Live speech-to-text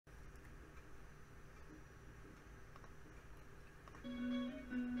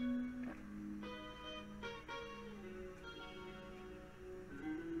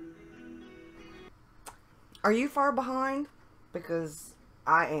Are you far behind? Because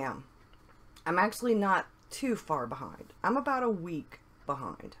I am. I'm actually not too far behind. I'm about a week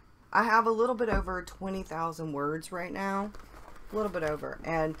behind. I have a little bit over 20,000 words right now. A little bit over.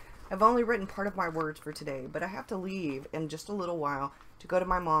 And I've only written part of my words for today, but I have to leave in just a little while to go to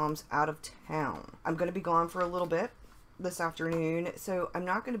my mom's out of town. I'm going to be gone for a little bit this afternoon, so I'm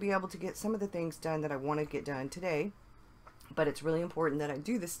not going to be able to get some of the things done that I want to get done today, but it's really important that I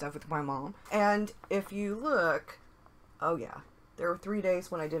do this stuff with my mom. And if you look, oh yeah, there were 3 days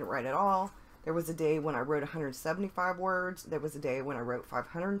when I didn't write at all. There was a day when I wrote 175 words. There was a day when I wrote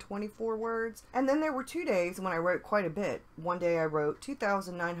 524 words. And then there were 2 days when I wrote quite a bit. One day I wrote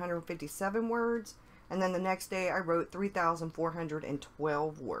 2,957 words. And then the next day I wrote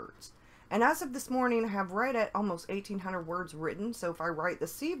 3,412 words. And as of this morning, I have right at almost 1,800 words written. So if I write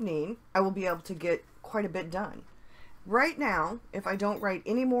this evening, I will be able to get quite a bit done. Right now, if I don't write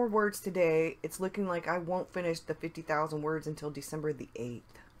any more words today, it's looking like I won't finish the 50,000 words until December the 8th.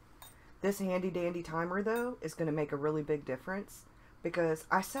 This handy dandy timer though is going to make a really big difference because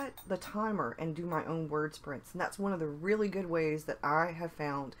I set the timer and do my own word sprints. And that's one of the really good ways that I have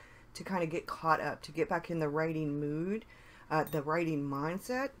found to kind of get caught up, to get back in the writing mood, the writing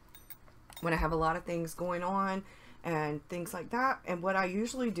mindset when I have a lot of things going on and things like that. And what I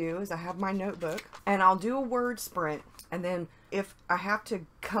usually do is I have my notebook and I'll do a word sprint, and then if I have to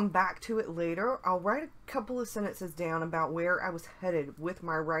come back to it later, I'll write a couple of sentences down about where I was headed with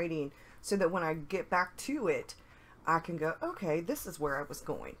my writing so that when I get back to it, I can go, okay, this is where I was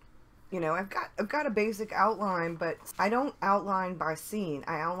going. You know, I've got a basic outline, but I don't outline by scene.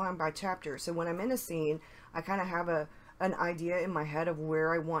 I outline by chapter. So when I'm in a scene, I kind of have an idea in my head of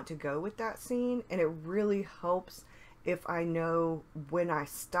where I want to go with that scene, and it really helps if I know when I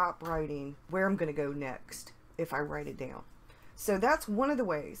stop writing where I'm going to go next if I write it down. So that's one of the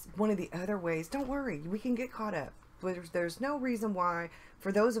ways. One of the other ways, don't worry, we can get caught up. There's no reason why,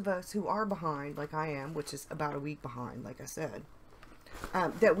 for those of us who are behind, like I am, which is about a week behind, like I said,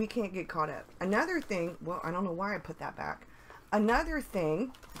 that we can't get caught up. Another thing, well, I don't know why I put that back. Another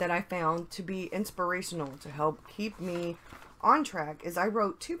thing that I found to be inspirational to help keep me on track is I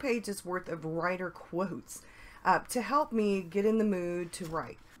wrote 2 pages worth of writer quotes to help me get in the mood to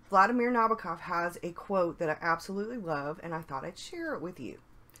write. Vladimir Nabokov has a quote that I absolutely love, and I thought I'd share it with you.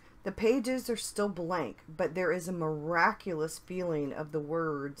 The pages are still blank, but there is a miraculous feeling of the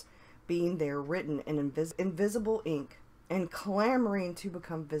words being there written in invisible ink and clamoring to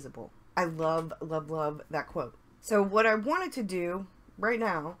become visible. I love, love, love that quote. So what I wanted to do right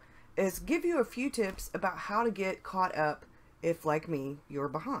now is give you a few tips about how to get caught up if, like me, you're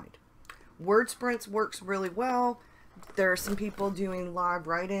behind. Word sprints works really well. There are some people doing live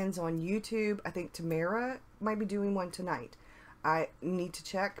write-ins on YouTube. I think Tamara might be doing one tonight. I need to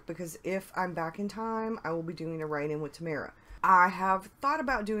check because if I'm back in time, I will be doing a write-in with Tamara. I have thought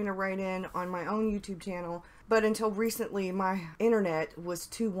about doing a write-in on my own YouTube channel, but until recently my internet was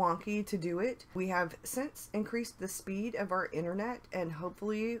too wonky to do it. We have since increased the speed of our internet, and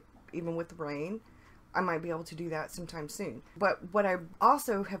hopefully, even with the rain, I might be able to do that sometime soon. But what I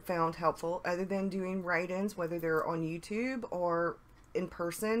also have found helpful, other than doing write-ins, whether they're on YouTube or in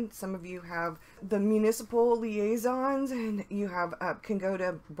person, some of you have the municipal liaisons, and you have can go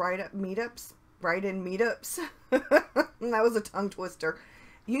to write-in meetups. That was a tongue twister.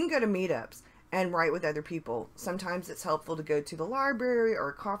 You can go to meetups and write with other people. Sometimes it's helpful to go to the library or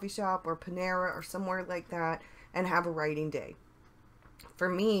a coffee shop or Panera or somewhere like that and have a writing day. For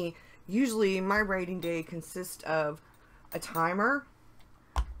me, usually my writing day consists of a timer,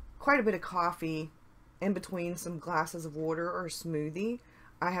 quite a bit of coffee, in between some glasses of water or a smoothie.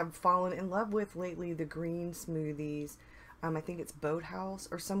 I have fallen in love with lately the green smoothies. I think it's Boathouse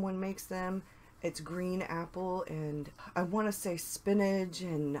or someone makes them. It's green apple and I want to say spinach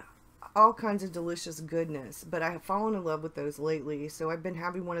and all kinds of delicious goodness. But I have fallen in love with those lately. So I've been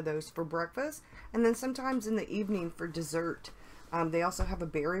having one of those for breakfast and then sometimes in the evening for dessert. They also have a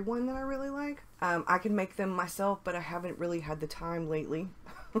berry one that I really like. I can make them myself, but I haven't really had the time lately.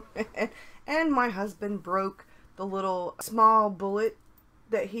 And my husband broke the little small bullet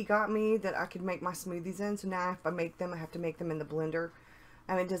that he got me that I could make my smoothies in. So now if I make them, I have to make them in the blender.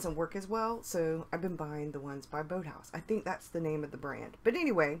 And it doesn't work as well. So I've been buying the ones by Boathouse. I think that's the name of the brand. But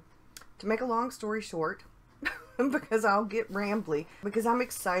anyway, to make a long story short, because I'll get rambly, because I'm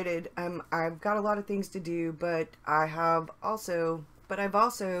excited. I've got a lot of things to do, but I've also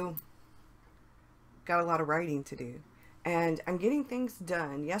got a lot of writing to do. And I'm getting things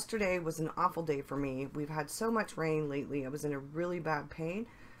done. Yesterday was an awful day for me. We've had so much rain lately. I was in a really bad pain.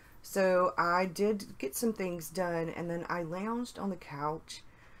 So I did get some things done, and then I lounged on the couch.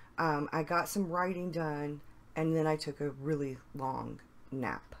 I got some writing done. and then I took a really long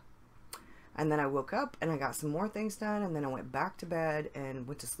nap. And then I woke up and I got some more things done, and then I went back to bed and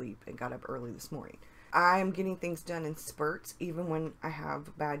went to sleep and got up early this morning. I'm getting things done in spurts, even when I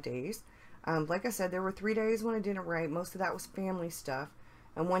have bad days. Like I said, there were 3 days when I didn't write. Most of that was family stuff.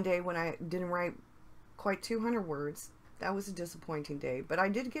 And one day when I didn't write quite 200 words, that was a disappointing day. But I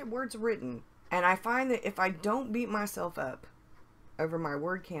did get words written. And I find that if I don't beat myself up over my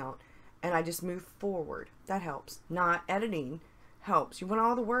word count and I just move forward, that helps. Not editing helps. You want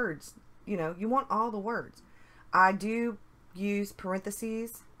all the words. You know, you want all the words. I do use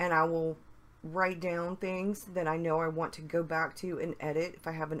parentheses, and I will write down things that I know I want to go back to and edit if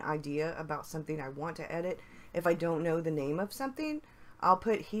I have an idea about something I want to edit. If I don't know the name of something, I'll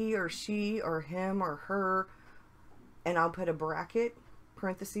put he or she or him or her, and I'll put a bracket,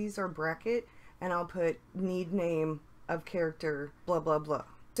 parentheses or bracket, and I'll put need name of character, blah, blah, blah.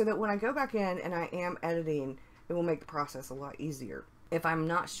 So that when I go back in and I am editing, it will make the process a lot easier. If I'm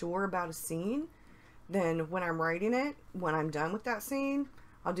not sure about a scene, then when I'm writing it, when I'm done with that scene,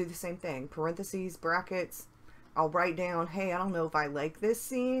 I'll do the same thing. Parentheses, brackets. I'll write down, hey, I don't know if I like this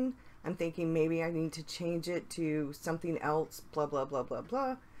scene. I'm thinking maybe I need to change it to something else, blah, blah, blah, blah,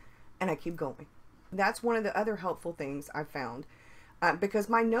 blah. And I keep going. That's one of the other helpful things I've found. Because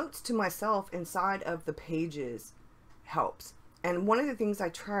my notes to myself inside of the pages helps. And one of the things I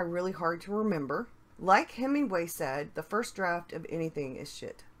try really hard to remember, like Hemingway said, the first draft of anything is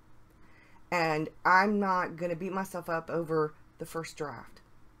shit. And I'm not going to beat myself up over the first draft.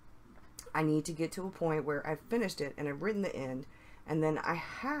 I need to get to a point where I've finished it and I've written the end, and then I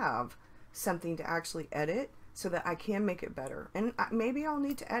have something to actually edit so that I can make it better. And maybe I'll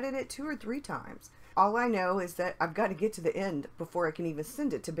need to edit it 2 or 3 times. All I know is that I've got to get to the end before I can even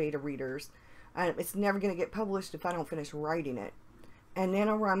send it to beta readers. It's never going to get published if I don't finish writing it. And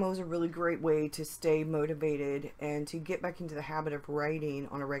NaNoWriMo is a really great way to stay motivated and to get back into the habit of writing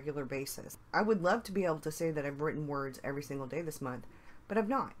on a regular basis. I would love to be able to say that I've written words every single day this month, but I've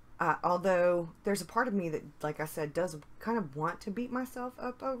not. Although there's a part of me that, like I said, does kind of want to beat myself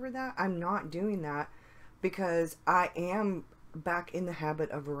up over that. I'm not doing that because I am back in the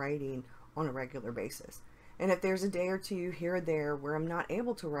habit of writing on a regular basis. And if there's a day or two here or there where I'm not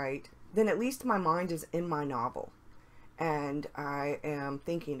able to write, then at least my mind is in my novel. And I am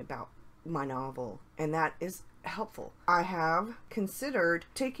thinking about my novel, and that is helpful. I have considered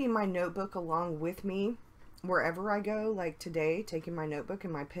taking my notebook along with me wherever I go, like today, taking my notebook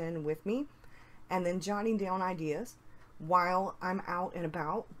and my pen with me, and then jotting down ideas while I'm out and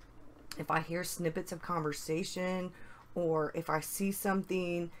about. If I hear snippets of conversation, or if I see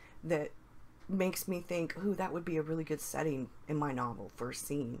something that makes me think, ooh, that would be a really good setting in my novel for a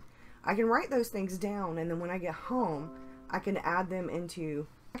scene, I can write those things down, and then when I get home, I can add them into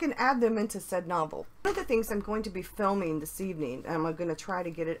said novel. One of the things I'm going to be filming this evening, and I'm going to try to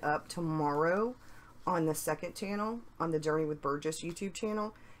get it up tomorrow on the second channel, on the Journey with Burgess YouTube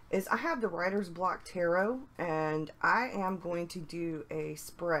channel, is I have the Writer's Block Tarot, and I am going to do a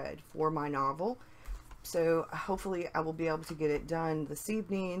spread for my novel. So hopefully I will be able to get it done this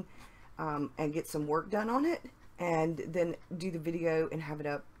evening and get some work done on it, and then do the video and have it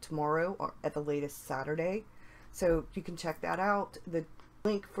up tomorrow or at the latest Saturday. So you can check that out. The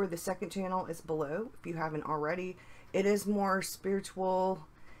link for the second channel is below if you haven't already. It is more spiritual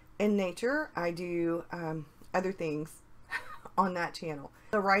in nature. I do other things on that channel.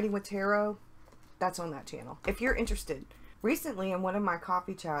 The Writing with Tarot, that's on that channel if you're interested. Recently, in one of my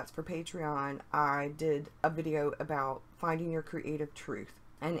coffee chats for Patreon, I did a video about finding your creative truth.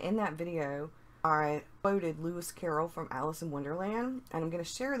 And in that video, I quoted Lewis Carroll from Alice in Wonderland, and I'm going to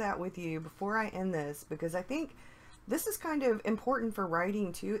share that with you before I end this, because I think this is kind of important for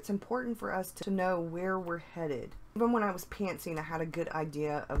writing too. It's important for us to know where we're headed. Even when I was pantsing, I had a good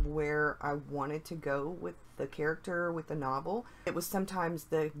idea of where I wanted to go with the character, with the novel. It was sometimes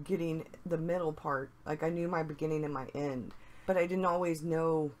the getting the middle part. Like I knew my beginning and my end, but I didn't always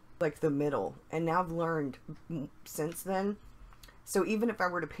know like the middle. And now I've learned since then. So even if I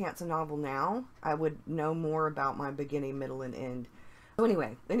were to pants a novel now, I would know more about my beginning, middle, and end. So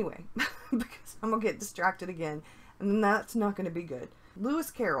anyway, because I'm going to get distracted again, and that's not going to be good. Lewis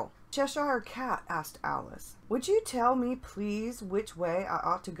Carroll. Cheshire Cat asked Alice, "Would you tell me, please, which way I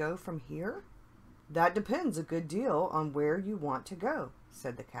ought to go from here?" "That depends a good deal on where you want to go,"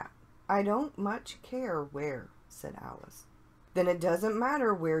 said the cat. "I don't much care where," said Alice. "Then it doesn't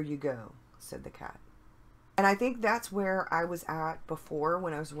matter where you go," said the cat. And I think that's where I was at before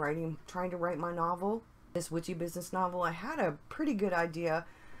when I was trying to write my novel, this witchy business novel. I had a pretty good idea,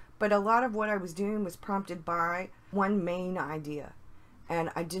 but a lot of what I was doing was prompted by one main idea. and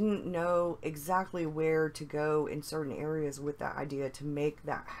I didn't know exactly where to go in certain areas with that idea to make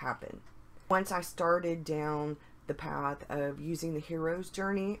that happen. Once I started down the path of using the hero's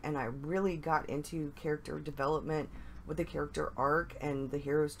journey and I really got into character development with the character arc and the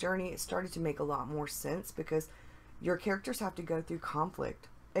hero's journey, it started to make a lot more sense, because your characters have to go through conflict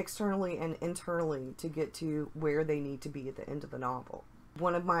externally and internally to get to where they need to be at the end of the novel.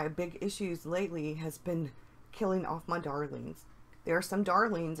 One of my big issues lately has been killing off my darlings. There are some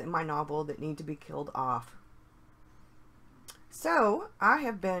darlings in my novel that need to be killed off. So I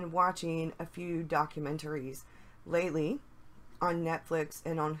have been watching a few documentaries lately on Netflix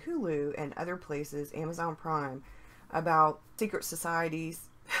and on Hulu and other places, Amazon Prime, about secret societies,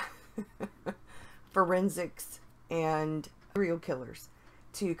 forensics, and serial killers,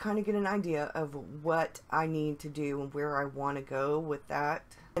 to kind of get an idea of what I need to do and where I want to go with that.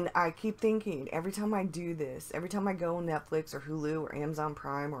 And I keep thinking, every time I do this, every time I go on Netflix or Hulu or Amazon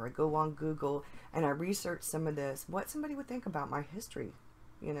Prime, or I go on Google and I research some of this, what somebody would think about my history,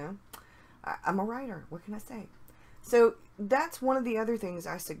 you know? I'm a writer, what can I say? So that's one of the other things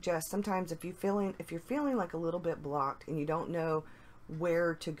I suggest. Sometimes if you're feeling like a little bit blocked and you don't know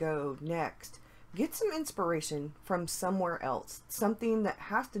where to go next, get some inspiration from somewhere else, something that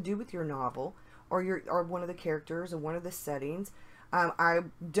has to do with your novel or one of the characters or one of the settings. I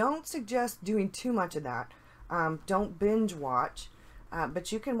don't suggest doing too much of that. Don't binge watch,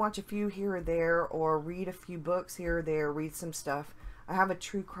 but you can watch a few here or there, or read a few books here or there, read some stuff. I have a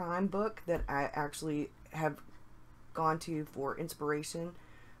true crime book that I actually have gone to for inspiration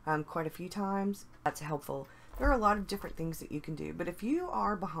quite a few times. That's helpful. There are a lot of different things that you can do, but if you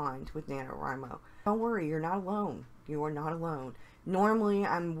are behind with NaNoWriMo, don't worry, you're not alone. You are not alone. Normally,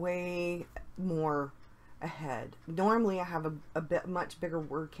 I'm way more ahead. Normally, I have a much bigger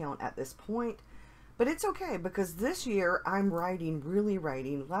word count at this point, but it's okay, because this year I'm really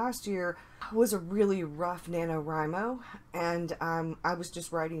writing. Last year was a really rough NaNoWriMo, and I was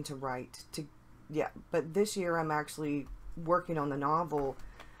just writing to write. But this year I'm actually working on the novel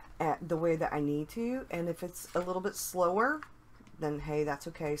at the way that I need to, and if it's a little bit slower, then hey, that's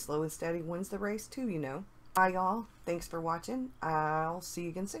okay. Slow and steady wins the race too, you know. Bye y'all. Thanks for watching. I'll see you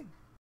again soon.